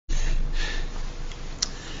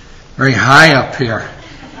very high up here,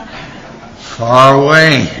 far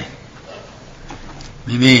away.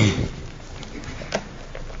 Maybe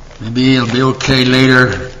it'll be okay later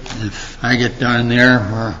if I get down there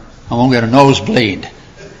where I won't get a nosebleed.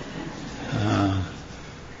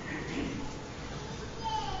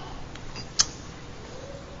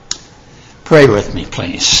 Pray with me,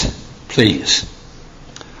 please. Please.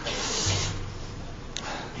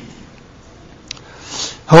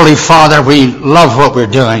 Holy Father, we love what we're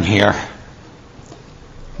doing here.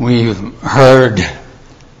 We've heard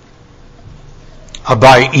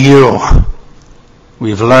about you.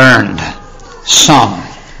 We've learned some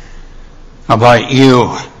about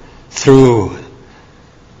you through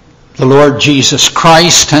the Lord Jesus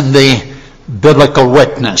Christ and the biblical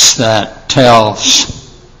witness that tells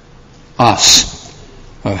us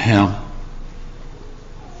of him.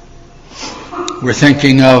 We're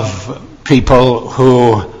thinking of people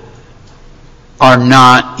who are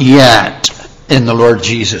not yet in the Lord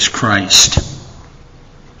Jesus Christ,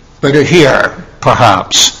 but are here,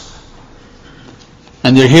 perhaps.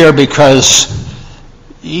 And they're here because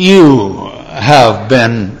you have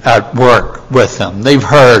been at work with them. They've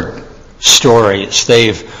heard stories.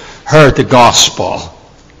 They've heard the gospel.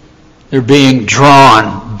 They're being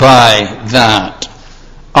drawn by that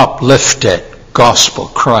uplifted gospel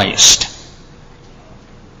Christ.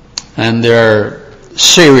 And they're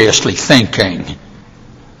seriously thinking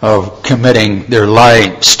of committing their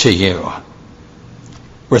lives to you.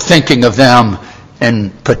 We're thinking of them in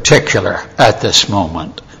particular at this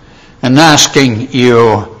moment and asking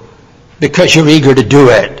you, because you're eager to do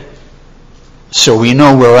it, so we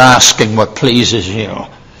know we're asking what pleases you.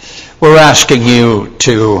 We're asking you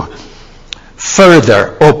to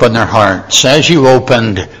further open their hearts as you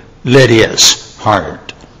opened Lydia's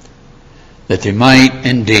heart, that they might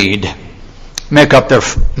indeed make up their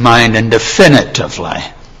mind and definitively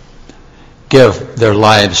give their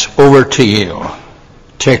lives over to you,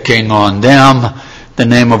 taking on them the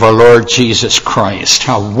name of our Lord Jesus Christ.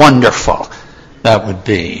 How wonderful that would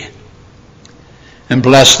be. And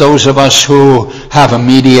bless those of us who have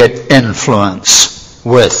immediate influence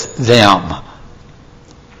with them.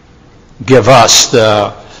 Give us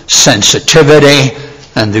the sensitivity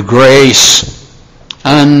and the grace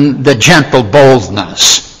and the gentle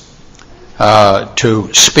boldness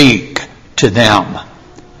to speak to them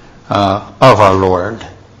of our Lord.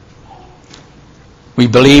 We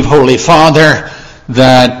believe, Holy Father,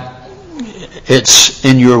 that it's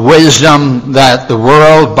in your wisdom that the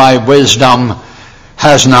world by wisdom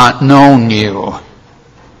has not known you,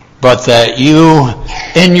 but that you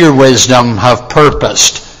in your wisdom have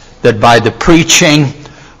purposed that by the preaching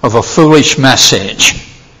of a foolish message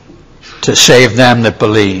to save them that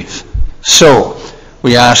believe. So,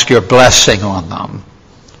 we ask your blessing on them.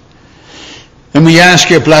 And we ask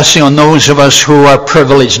your blessing on those of us who are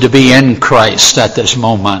privileged to be in Christ at this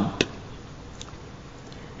moment.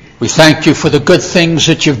 We thank you for the good things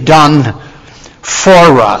that you've done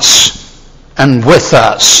for us and with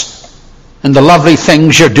us, and the lovely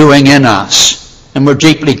things you're doing in us, and we're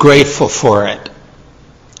deeply grateful for it.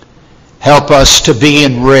 Help us to be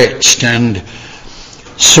enriched, and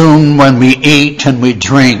soon when we eat and we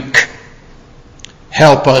drink,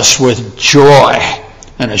 help us with joy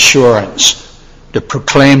and assurance to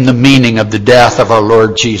proclaim the meaning of the death of our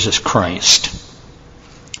Lord Jesus Christ.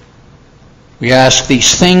 We ask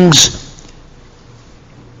these things,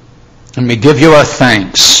 and we give you our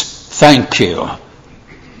thanks. Thank you.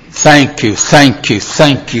 Thank you, thank you,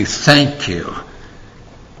 thank you, thank you.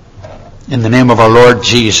 In the name of our Lord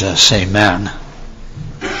Jesus, amen.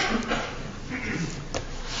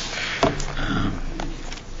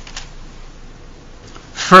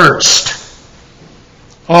 First,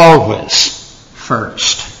 always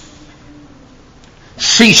first.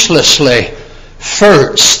 Ceaselessly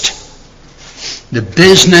first. The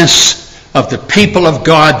business of the people of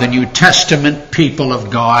God, the New Testament people of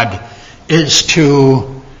God, is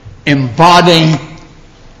to embody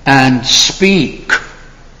and speak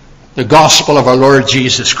the gospel of our Lord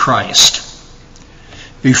Jesus Christ.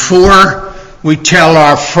 Before we tell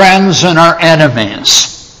our friends and our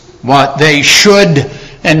enemies what they should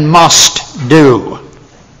and must do,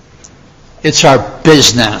 it's our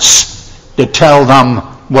business to tell them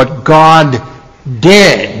what God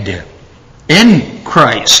did in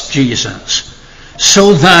Christ Jesus,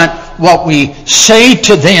 so that what we say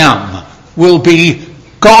to them will be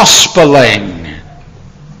gospeling.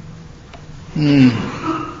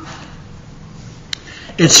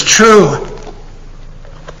 It's true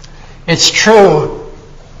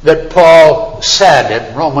that Paul said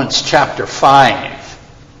in Romans chapter 5,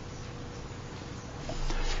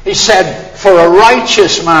 He said, for a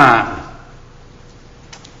righteous man,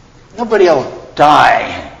 nobody will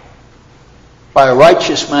die. By a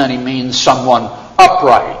righteous man, he means someone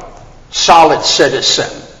upright, solid citizen,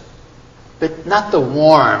 but not the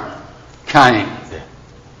warm kind.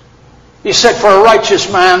 He said, for a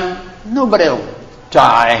righteous man, nobody will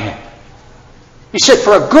die. He said,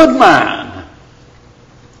 for a good man,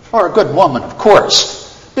 or a good woman, of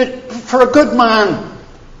course, but for a good man,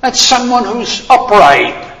 that's someone who's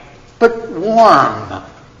upright, but warm,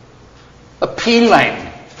 appealing.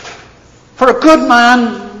 For a good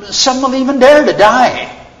man, some will even dare to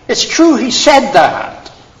die. It's true, he said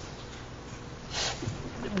that.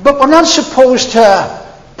 But we're not supposed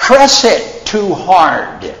to press it too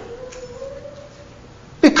hard.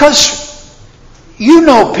 Because you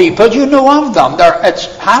know people, you know of them.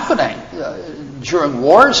 It's happening during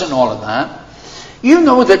wars and all of that. You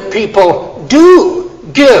know that people do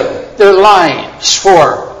give their lives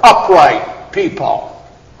for upright people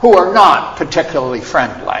who are not particularly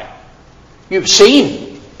friendly. You've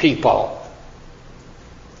seen people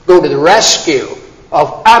go to the rescue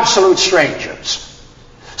of absolute strangers.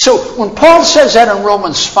 So when Paul says that in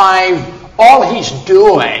Romans 5, all he's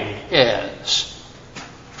doing is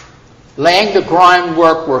laying the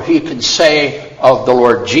groundwork where he can say of the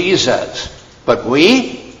Lord Jesus, but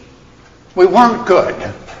we weren't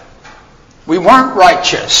good. We weren't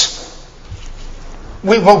righteous.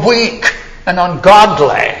 We were weak and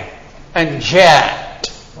ungodly, and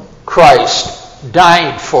yet Christ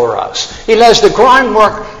died for us. He lays the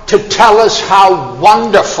groundwork to tell us how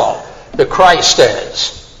wonderful the Christ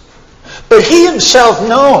is. But he himself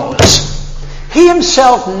knows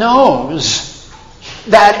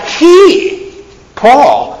that he,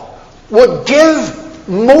 Paul, would give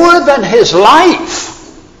more than his life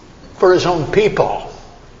for his own people.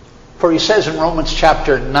 For he says in Romans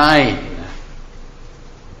chapter 9,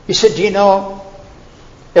 he said, do you know,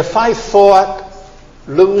 if I thought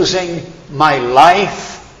losing my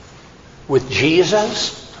life with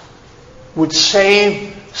Jesus would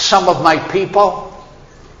save some of my people,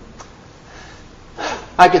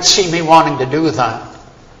 I could see me wanting to do that.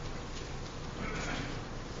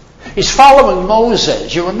 He's following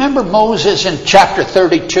Moses. You remember Moses in chapter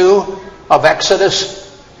 32 of Exodus?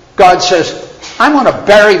 God says, I'm going to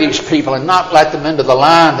bury these people and not let them into the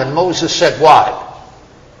land. And Moses said, what?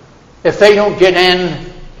 If they don't get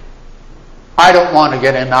in, I don't want to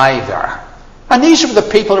get in either. And these are the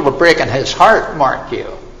people that were breaking his heart, mark you.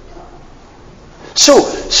 So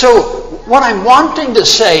what I'm wanting to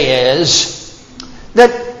say is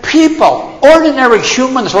that people, ordinary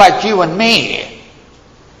humans like you and me,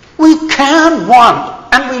 we can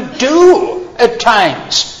want, and we do at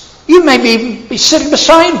times. You may be sitting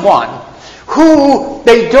beside one who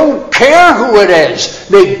they don't care who it is.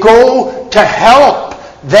 They go to help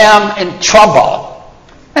them in trouble.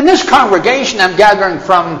 And this congregation, I'm gathering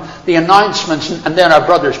from the announcements and then our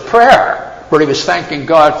brother's prayer, where he was thanking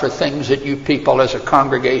God for things that you people as a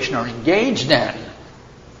congregation are engaged in.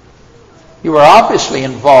 You are obviously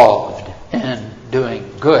involved in doing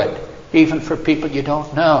good, even for people you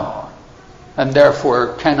don't know, and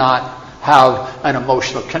therefore cannot have an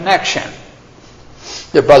emotional connection.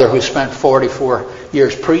 The brother who spent 44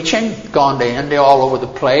 years preaching, gone to India all over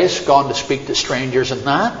the place, gone to speak to strangers and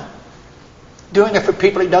that, doing it for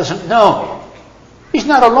people he doesn't know. He's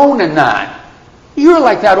not alone in that. You're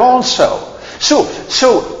like that also.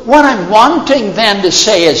 So what I'm wanting then to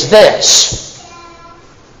say is this.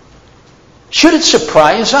 Should it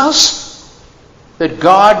surprise us that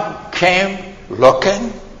God came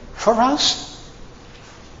looking for us?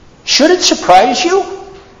 Should it surprise you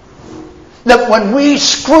that when we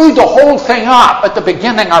screwed the whole thing up at the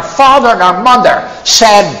beginning, our father and our mother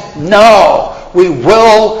said, no, we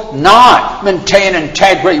will not maintain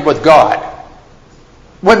integrity with God.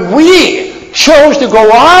 When we chose to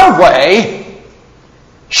go our way,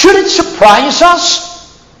 should it surprise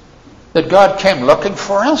us that God came looking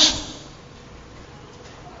for us?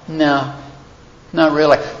 No, not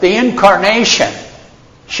really. The incarnation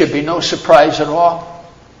should be no surprise at all.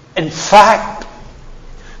 In fact,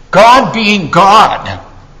 God being God,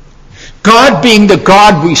 God being the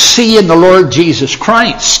God we see in the Lord Jesus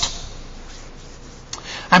Christ.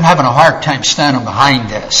 I'm having a hard time standing behind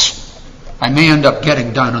this. I may end up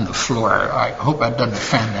getting down on the floor. I hope that doesn't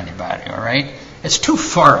offend anybody, all right? It's too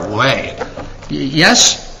far away.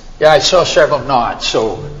 Yes? Yeah, I saw several nods.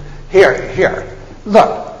 So, here.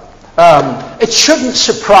 Look. It shouldn't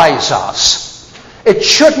surprise us. It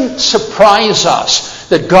shouldn't surprise us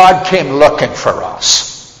that God came looking for us.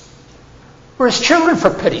 We're his children, for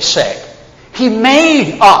pity's sake. He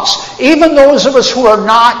made us, even those of us who are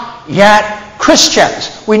not yet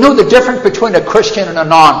Christians. We know the difference between a Christian and a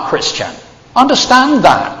non-Christian. Understand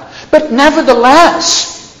that. But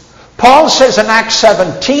nevertheless, Paul says in Acts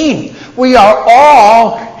 17, we are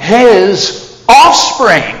all his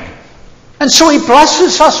offspring. And so he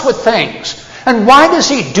blesses us with things. And why does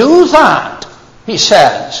he do that? He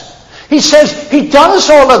says he does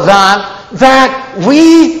all of that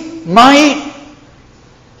we might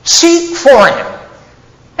seek for him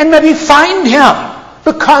and maybe find him,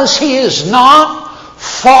 because he is not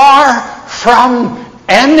far from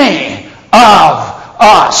any of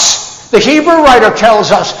us. The Hebrew writer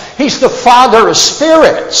tells us he's the Father of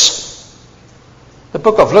spirits. The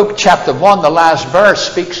book of Luke chapter 1, the last verse,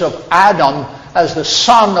 speaks of Adam as the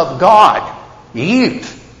son of God,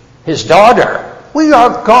 Eve, his daughter. We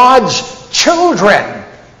are God's children,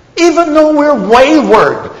 even though we're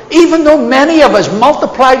wayward, even though many of us,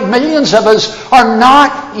 multiplied millions of us, are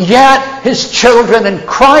not yet his children in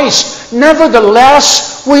Christ.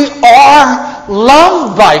 Nevertheless, we are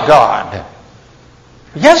loved by God.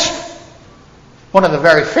 Yes, one of the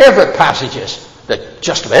very favorite passages that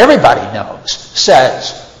just about everybody knows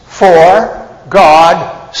says, "For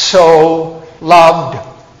God so loved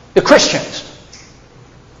the Christians."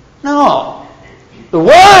 No, the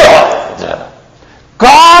world.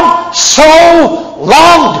 God so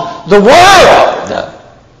loved the world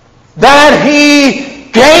that he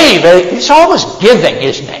gave, he's always giving,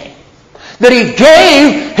 isn't he? That he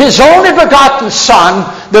gave his only begotten Son,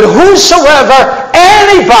 that whosoever,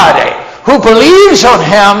 anybody who believes on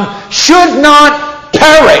him should not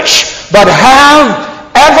perish, but have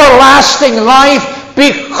everlasting life,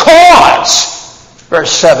 because,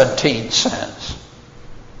 verse 17 says,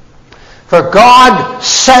 for God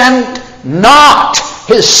sent not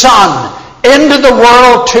his Son into the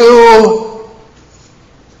world to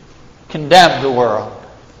condemn the world.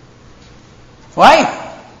 Why?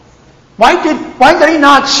 Why did he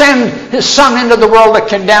not send his Son into the world to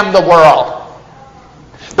condemn the world?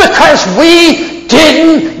 Because we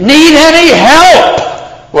didn't need any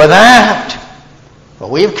help with that. But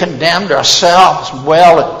we've condemned ourselves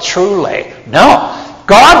well and truly. No.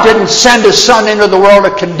 God didn't send his Son into the world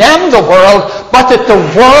to condemn the world, but that the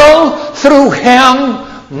world through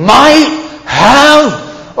him might have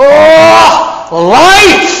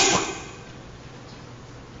life.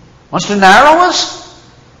 Wants to narrow us?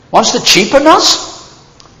 Wants to cheapen us?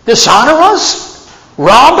 Dishonor us?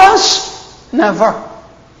 Rob us? Never.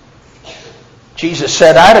 Jesus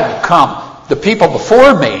said, I didn't come. The people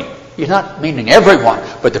before me, he's not meaning everyone,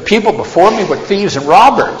 but the people before me were thieves and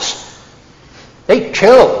robbers. They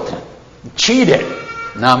killed, cheated.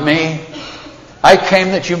 Not me. I came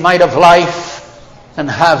that you might have life and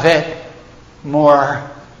have it more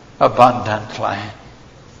abundantly.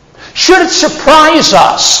 Should it surprise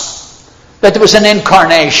us that there was an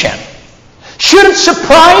incarnation? Should it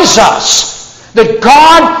surprise us that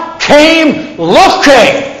God came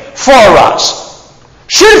looking for us?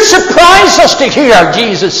 Should it surprise us to hear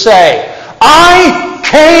Jesus say, I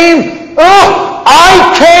came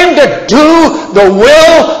to do the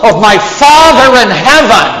will of my Father in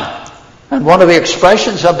heaven. And one of the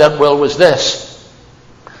expressions of that will was this: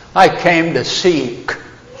 I came to seek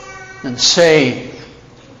and save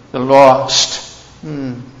the lost.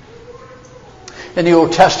 In the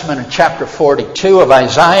Old Testament, in chapter 42 of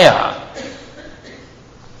Isaiah,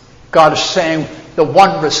 God is saying the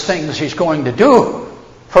wondrous things he's going to do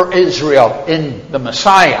for Israel in the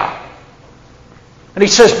Messiah. And he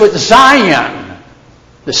says, but Zion,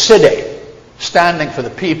 the city, standing for the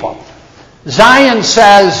people, Zion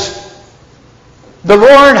says, the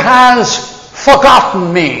Lord has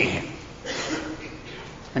forgotten me.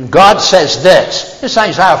 And God says this. This is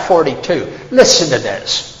Isaiah 42. Listen to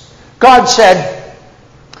this. God said,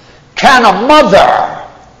 can a mother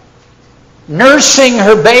nursing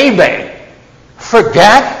her baby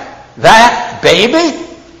forget that baby?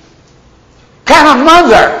 Can a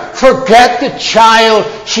mother forget the child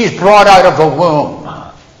she's brought out of a womb?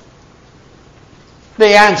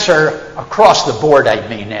 The answer across the board, I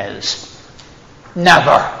mean, is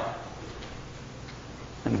never.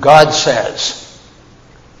 And God says,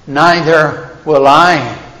 neither will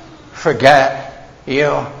I forget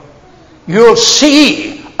you. You'll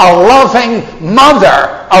see a loving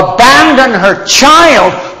mother abandon her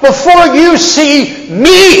child before you see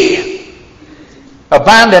me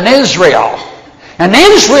abandon Israel. And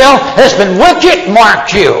Israel has been wicked,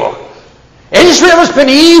 mark you. Israel has been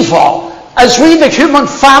evil, as we the human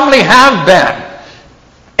family have been.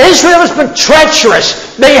 Israel has been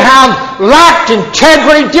treacherous. They have lacked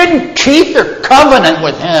integrity, didn't keep their covenant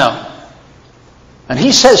with him. And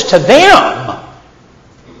he says to them,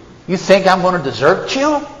 you think I'm going to desert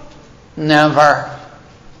you? Never.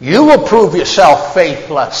 You will prove yourself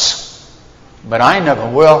faithless, but I never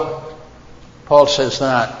will. Paul says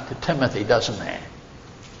that to Timothy, doesn't he?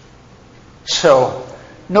 So,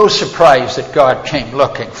 no surprise that God came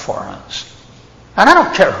looking for us. And I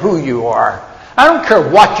don't care who you are. I don't care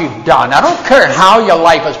what you've done. I don't care how your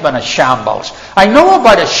life has been a shambles. I know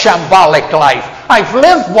about a shambolic life. I've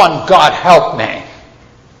lived one, God help me.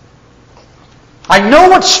 I know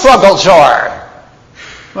what struggles are.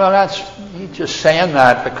 Well, he's just saying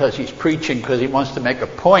that because he's preaching, because he wants to make a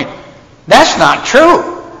point. That's not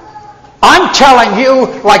true. I'm telling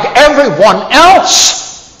you, like everyone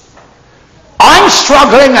else, I'm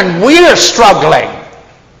struggling and we're struggling.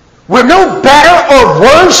 We're no better or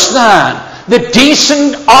worse than the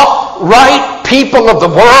decent, upright people of the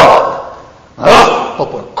world.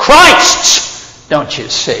 But we're Christ's, don't you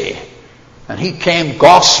see? And he came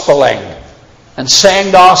gospeling and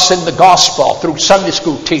sang to us in the gospel through Sunday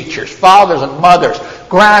school teachers, fathers and mothers,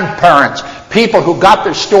 grandparents, people who got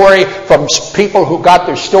their story from people who got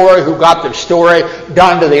their story,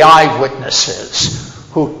 down to the eyewitnesses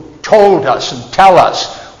who told us and tell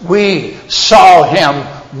us, we saw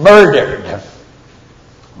him murdered.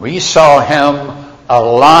 We saw him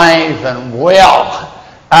alive and well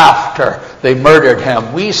after they murdered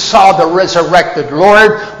him. We saw the resurrected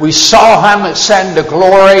Lord. We saw him ascend to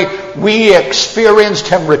glory. We experienced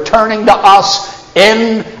him returning to us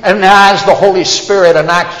in and as the Holy Spirit in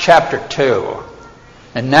Acts chapter 2.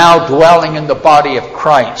 And now dwelling in the body of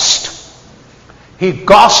Christ. He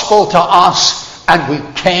gospeled to us and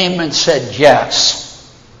we came and said yes.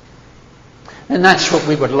 And that's what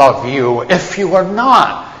we would love you if you are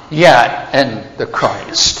not yet in the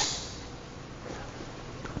Christ.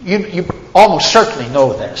 You almost certainly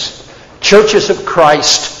know this. Churches of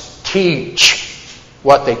Christ teach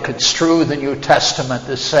what they construe the New Testament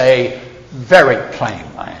to say very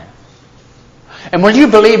plainly. And will you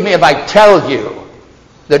believe me if I tell you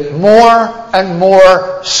that more and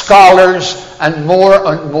more scholars and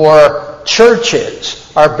more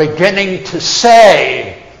churches are beginning to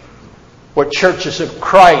say what churches of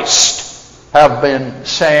Christ have been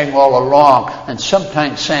saying all along, and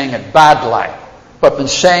sometimes saying it badly, but been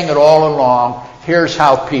saying it all along. Here's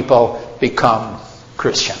how people become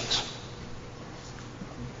Christians.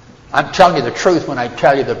 I'm telling you the truth when I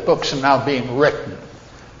tell you that books are now being written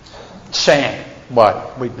saying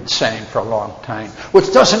what we've been saying for a long time,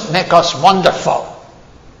 which doesn't make us wonderful.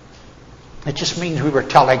 It just means we were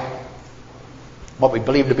telling what we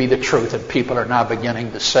believe to be the truth, and people are now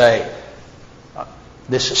beginning to say,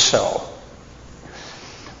 this is so.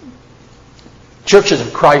 Churches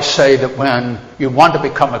of Christ say that when you want to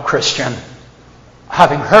become a Christian,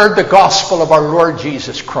 having heard the gospel of our Lord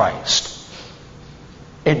Jesus Christ,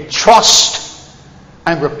 in trust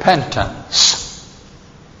and repentance,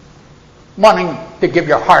 wanting to give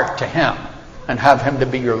your heart to him and have him to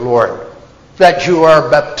be your Lord, that you are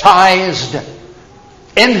baptized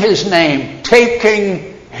in his name,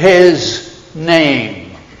 taking his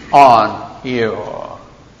name on you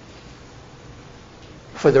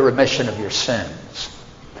for the remission of your sins.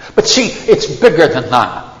 But see, it's bigger than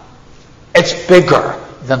that. It's bigger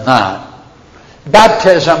than that.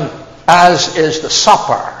 Baptism, as is the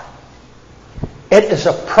supper, it is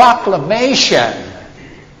a proclamation.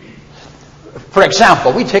 For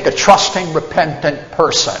example, we take a trusting, repentant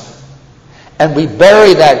person and we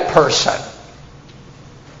bury that person.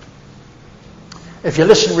 If you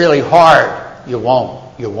listen really hard, you won't.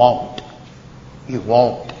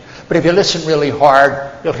 But if you listen really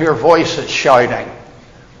hard, you'll hear voices shouting,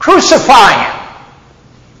 "Crucify him!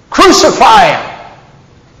 Crucify him!"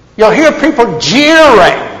 You'll hear people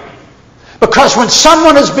jeering. Because when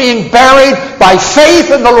someone is being buried by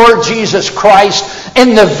faith in the Lord Jesus Christ,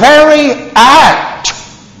 in the very act,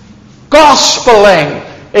 gospeling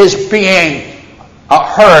is being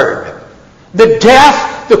heard. The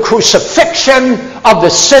death, the crucifixion of the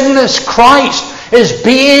sinless Christ is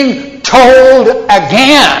being told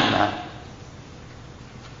again.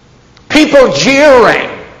 People jeering.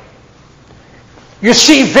 You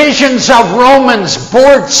see visions of Romans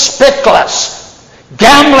bored spickless,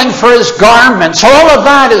 gambling for his garments. All of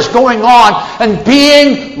that is going on and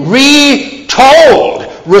being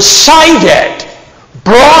retold, recited,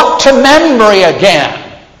 brought to memory again.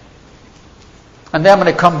 And then when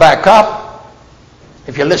they come back up,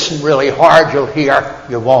 if you listen really hard, you'll hear,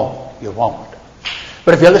 you won't.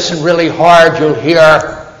 But if you listen really hard, you'll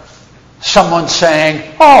hear someone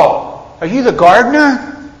saying, "Oh, are you the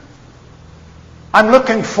gardener? I'm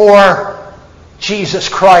looking for Jesus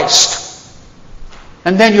Christ."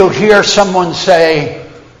 And then you'll hear someone say,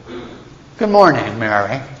 "Good morning,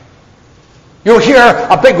 Mary." You'll hear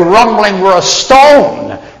a big rumbling where a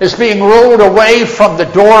stone is being rolled away from the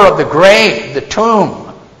door of the grave, the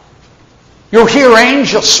tomb. You'll hear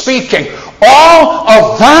angels speaking. All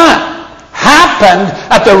of that happened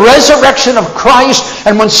at the resurrection of Christ,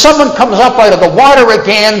 and when someone comes up out of the water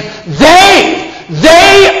again,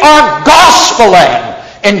 they are gospeling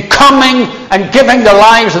in coming and giving the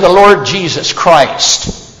lives of the Lord Jesus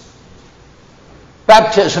Christ.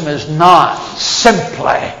 Baptism is not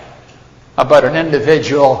simply about an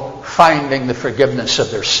individual finding the forgiveness of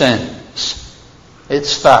their sins.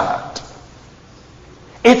 It's that.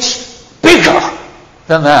 It's bigger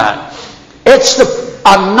than that. It's the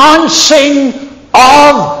announcing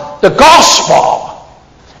of the gospel.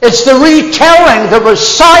 It's the retelling, the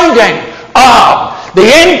reciting of the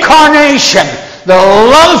incarnation, the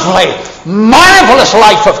lovely, marvelous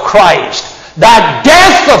life of Christ, that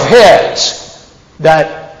death of His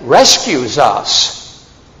that rescues us,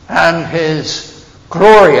 and His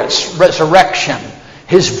glorious resurrection,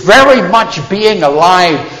 His very much being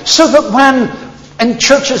alive, so that when in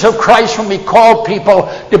churches of Christ, when we call people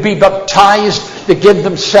to be baptized, to give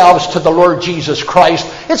themselves to the Lord Jesus Christ,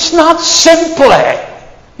 it's not simply,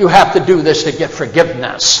 you have to do this to get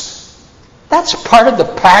forgiveness. That's part of the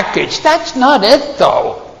package. That's not it,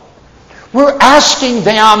 though. We're asking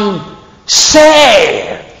them,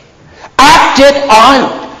 say, act it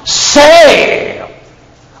out, say,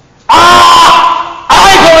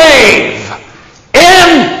 I believe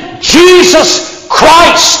in Jesus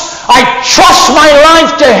Christ. I trust my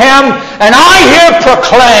life to Him, and I here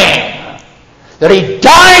proclaim that He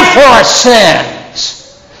died for our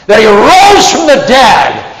sins, that He rose from the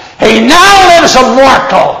dead, He now lives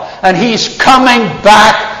immortal, and He's coming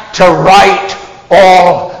back to right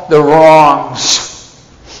all the wrongs.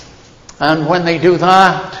 And when they do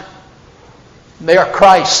that, they are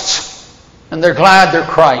Christ's. And they're glad they're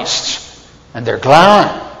Christ's. And they're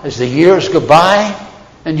glad as the years go by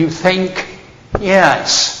and you think,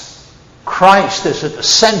 yes, Christ is at the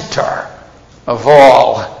center of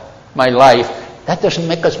all my life. That doesn't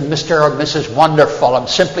make us Mr. or Mrs. Wonderful. I'm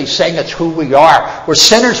simply saying it's who we are. We're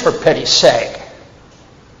sinners for pity's sake.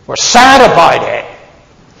 We're sad about it.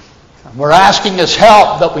 And we're asking His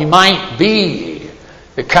help that we might be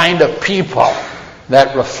the kind of people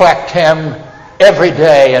that reflect Him every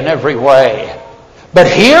day and every way. But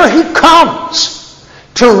here He comes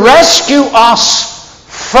to rescue us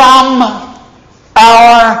from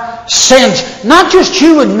our sins. Not just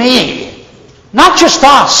you and me. Not just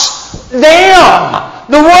us. Them.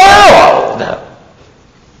 The world.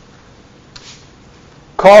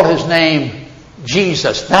 Called His name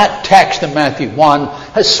Jesus. That text in Matthew 1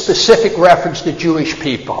 has specific reference to Jewish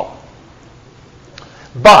people.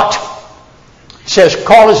 But it says,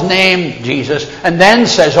 call His name Jesus, and then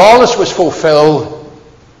says all this was fulfilled.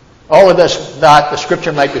 All of this, that the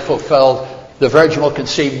Scripture might be fulfilled. The virgin will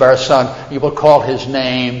conceive, bear a son. You will call His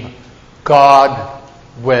name God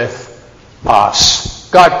with us.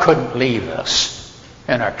 God couldn't leave us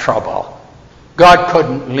in our trouble. God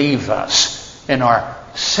couldn't leave us in our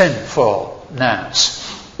sinfulness.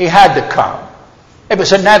 He had to come. It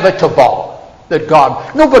was inevitable that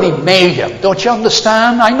God... Nobody made Him. Don't you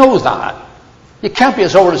understand? I know that. You can't be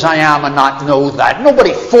as old as I am and not know that.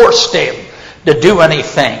 Nobody forced Him to do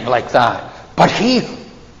anything like that. But He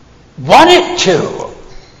wanted to.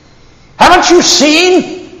 Haven't you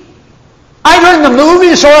seen, either in the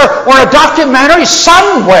movies or a documentary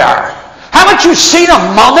somewhere, haven't you seen a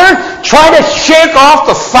mother try to shake off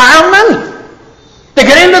the firemen to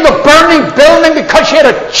get into the burning building because she had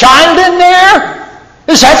a child in there?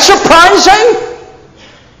 Is that surprising?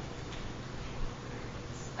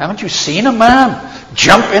 Haven't you seen a man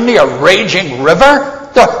jump into a raging river?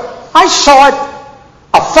 I saw it,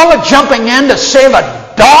 a fella jumping in to save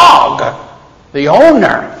a dog. The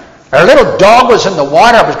owner, her little dog was in the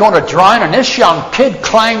water, was going to drown, and this young kid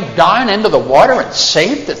climbed down into the water and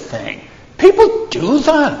saved the thing. People do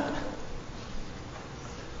that.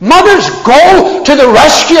 Mothers go to the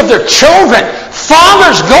rescue of their children.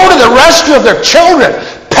 Fathers go to the rescue of their children.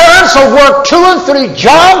 Parents will work 2 and 3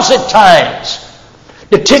 jobs at times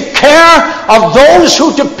to take care of those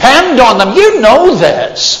who depend on them. You know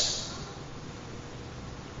this.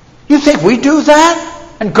 You think we do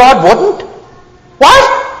that and God wouldn't? What?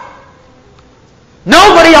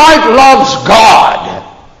 Nobody out loves God.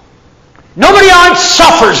 Nobody out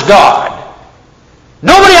suffers God.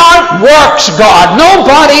 Nobody out works God.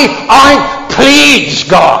 Nobody out pleads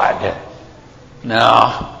God.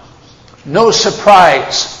 No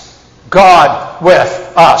surprise. God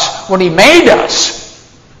with us. When He made us,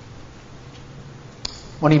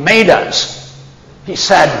 He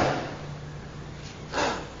said,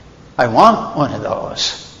 I want one of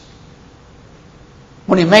those.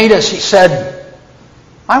 When he made us, he said,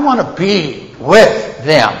 I want to be with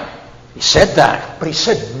them. He said that, but he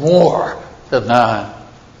said more than that.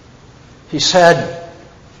 He said,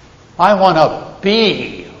 I want to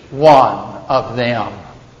be one of them.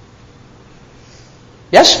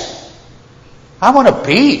 Yes, I want to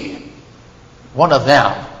be one of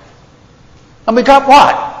them. And we got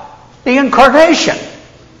what? The incarnation.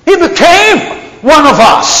 He became one of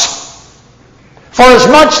us. For as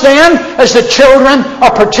much then as the children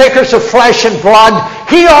are partakers of flesh and blood,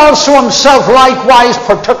 he also himself likewise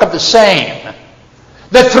partook of the same,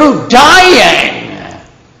 that through dying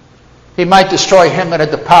he might destroy him that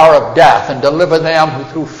had the power of death, and deliver them who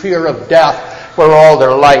through fear of death were all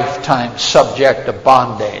their lifetime subject to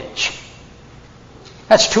bondage.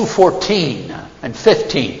 That's 2:14 and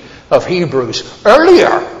 15 of Hebrews.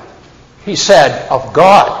 Earlier, he said of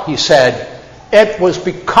God, he said, it was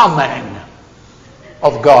becoming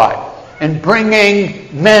of God and bringing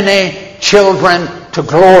many children to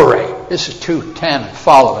glory. This is 2:10 and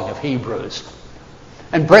following of Hebrews.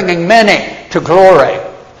 And bringing many to glory,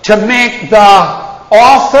 to make the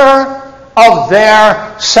author of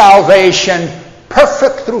their salvation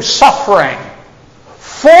perfect through suffering.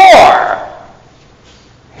 For,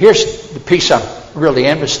 here's the piece I'm really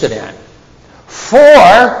interested in.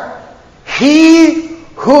 For he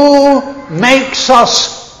who makes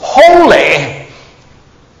us holy,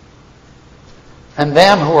 and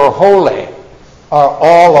them who are holy are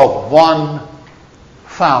all of one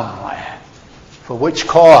family, for which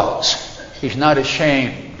cause he's not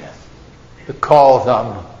ashamed to call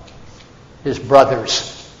them his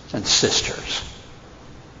brothers and sisters.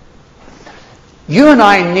 You and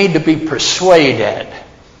I need to be persuaded.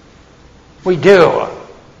 We do.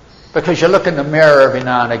 Because you look in the mirror every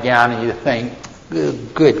now and again and you think,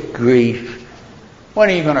 good grief, when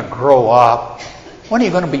are you going to grow up? When are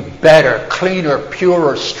you going to be better, cleaner,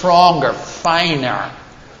 purer, stronger, finer?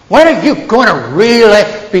 When are you going to really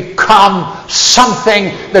become something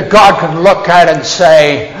that God can look at and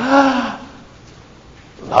say,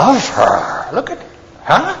 love her. Look at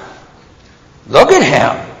her. Look at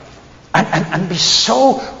him. And be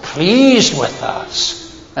so pleased with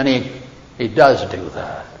us. And he does do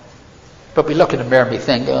that. But we look in the mirror and we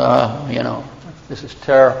think, this is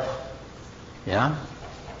terrible. Yeah?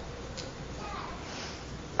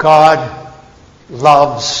 God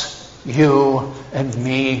loves you and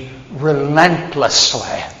me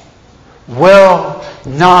relentlessly, will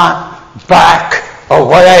not back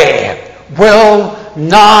away, will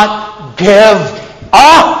not give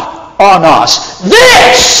up on us.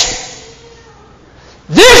 This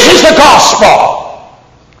is the gospel.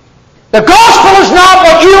 The gospel is not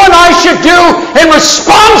what you and I should do in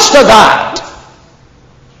response to that.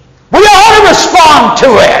 We ought to respond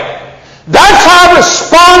to it. That's our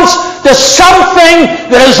response to something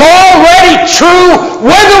that is already true,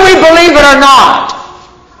 whether we believe it or not.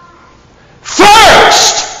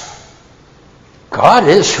 First, God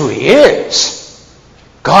is who he is.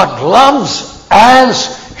 God loves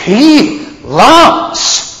as he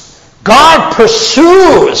loves. God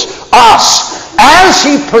pursues us as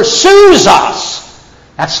he pursues us.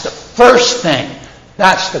 That's the first thing.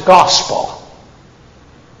 That's the gospel.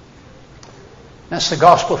 That's the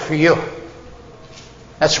gospel for you.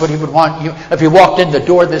 That's what he would want you. If he walked in the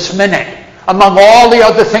door this minute, among all the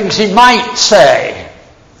other things he might say,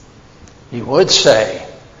 he would say,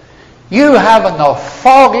 you haven't the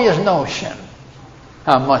foggiest notion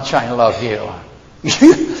how much I love you.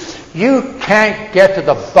 You can't get to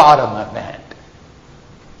the bottom of it.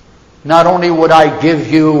 Not only would I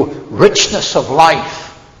give you richness of life,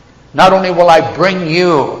 not only will I bring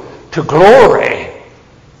you to glory,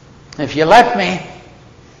 if you let me,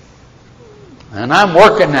 and I'm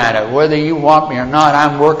working at it, whether you want me or not,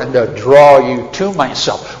 I'm working to draw you to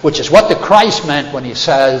myself, which is what the Christ meant when he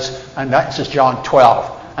says, and this is John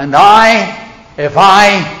 12, and if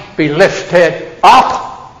I be lifted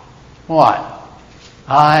up, what?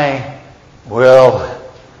 I will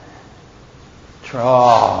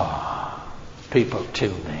draw people to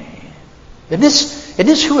me. Isn't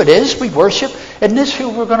this who it is we worship? Isn't this who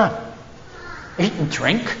we're going to eat and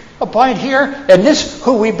drink abide here? Isn't this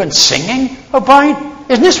who we've been singing abide?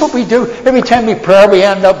 Isn't this what we do? Every time we pray, we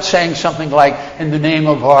end up saying something like, in the name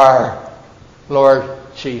of our Lord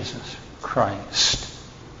Jesus Christ.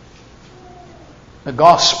 The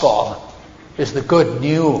gospel is the good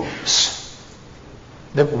news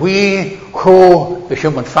that we who, the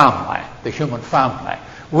human family,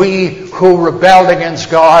 we who rebelled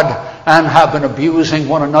against God and have been abusing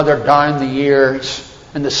one another down the years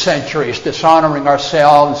and the centuries, dishonoring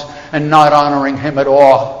ourselves and not honoring him at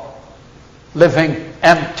all, living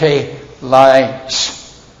empty lives.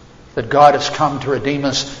 That God has come to redeem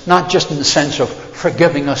us, not just in the sense of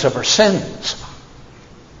forgiving us of our sins.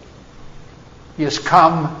 He has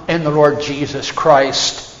come in the Lord Jesus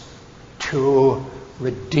Christ to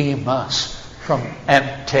redeem us from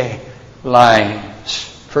empty lives.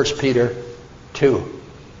 1 Peter 2.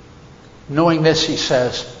 Knowing this, he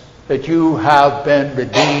says, that you have been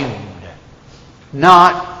redeemed,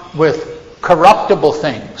 not with corruptible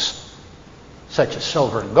things, such as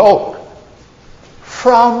silver and gold,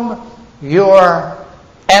 from your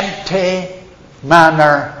empty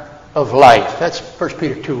manner of life. That's 1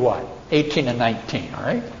 Peter 2, what? 18 and 19, all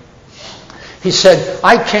right? He said,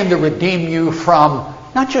 I came to redeem you from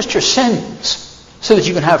not just your sins, so that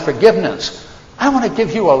you can have forgiveness. I want to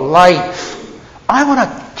give you a life. I want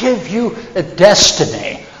to give you a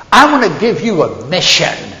destiny. I want to give you a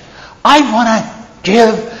mission. I want to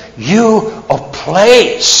give you a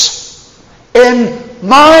place in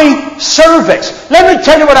my service. Let me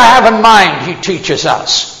tell you what I have in mind, he teaches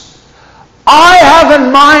us. I have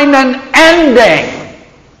in mind an ending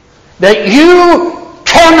that you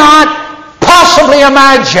cannot possibly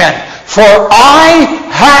imagine, for eye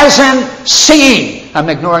hasn't seen. I'm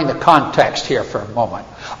ignoring the context here for a moment.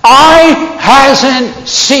 Eye hasn't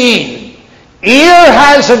seen, ear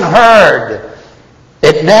hasn't heard,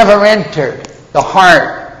 it never entered the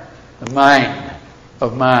heart, the mind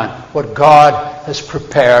of man, what God has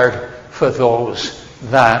prepared for those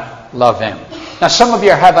that love Him. Now, some of you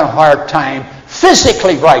are having a hard time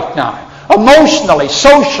physically right now, emotionally,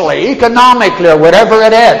 socially, economically, or whatever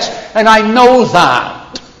it is, and I know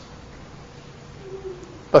that.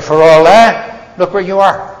 But for all that, look where you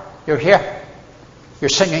are. You're here. You're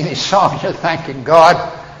singing these songs. You're thanking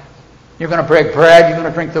God. You're going to break bread. You're going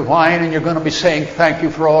to drink the wine. And you're going to be saying thank you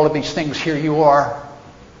for all of these things. Here you are.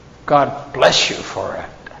 God bless you for it.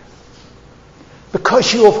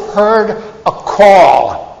 Because you have heard a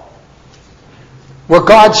call where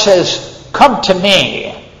God says, come to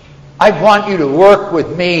me. I want you to work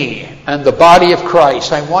with me and the body of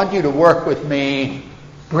Christ. I want you to work with me,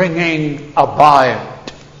 bringing about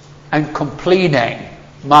and completing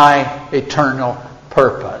my eternal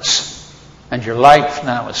purpose. And your life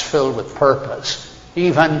now is filled with purpose,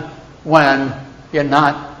 even when you're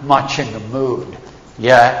not much in the mood.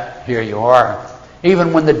 Yet, here you are.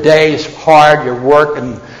 Even when the day is hard, you're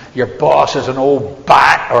working, your boss is an old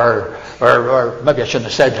bat, or maybe I shouldn't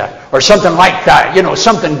have said that, or something like that. You know,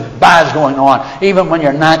 something bad's going on. Even when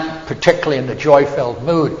you're not particularly in the joy-filled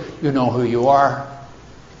mood, you know who you are.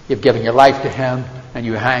 You've given your life to Him, and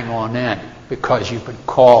you hang on in because you've been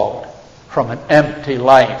called from an empty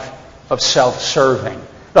life of self-serving.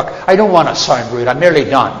 Look, I don't want to sound rude. I'm nearly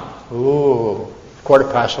done. Ooh,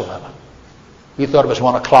 11:15. You thought it was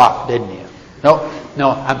 1 o'clock, didn't you? No,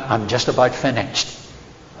 I'm just about finished.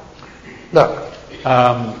 Look,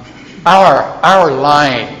 our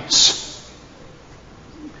lives,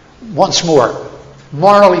 once more,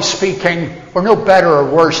 morally speaking, we're no better or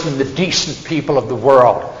worse than the decent people of the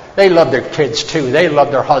world. They love their kids too. They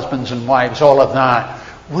love their husbands and wives, all of that.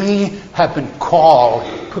 We have been called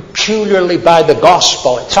peculiarly by the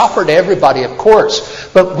gospel. It's offered to everybody, of course,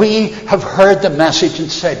 but we have heard the message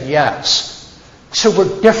and said yes. So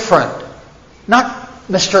we're different. Not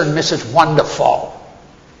Mr. and Mrs. Wonderful,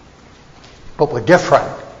 but we're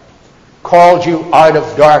different. Called you out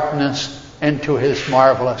of darkness into His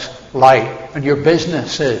marvelous light. And your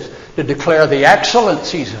business is to declare the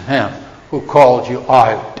excellencies of Him who called you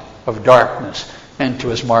out of darkness into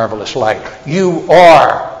His marvelous light. You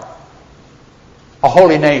are a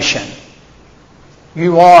holy nation.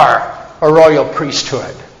 You are a royal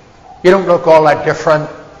priesthood. You don't look all that different.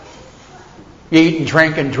 You eat and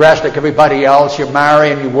drink and dress like everybody else. You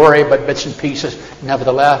marry and you worry about bits and pieces.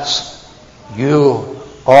 Nevertheless, you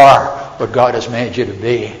are what God has made you to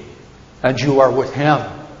be. And you are with Him,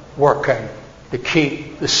 working to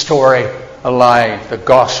keep the story alive, the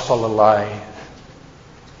gospel alive.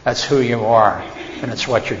 That's who you are, and it's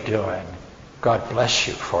what you're doing. God bless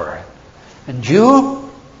you for it. And you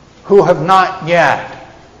who have not yet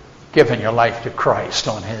given your life to Christ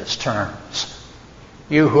on His terms,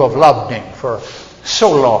 you who have loved Him for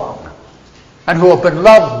so long, and who have been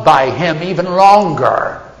loved by Him even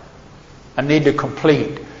longer, and need to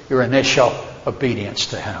complete your initial obedience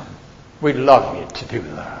to Him. We'd love you to do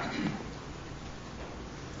that.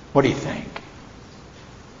 What do you think?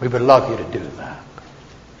 We would love you to do that.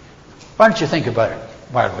 Why don't you think about it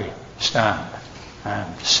while we stand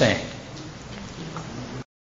and sing?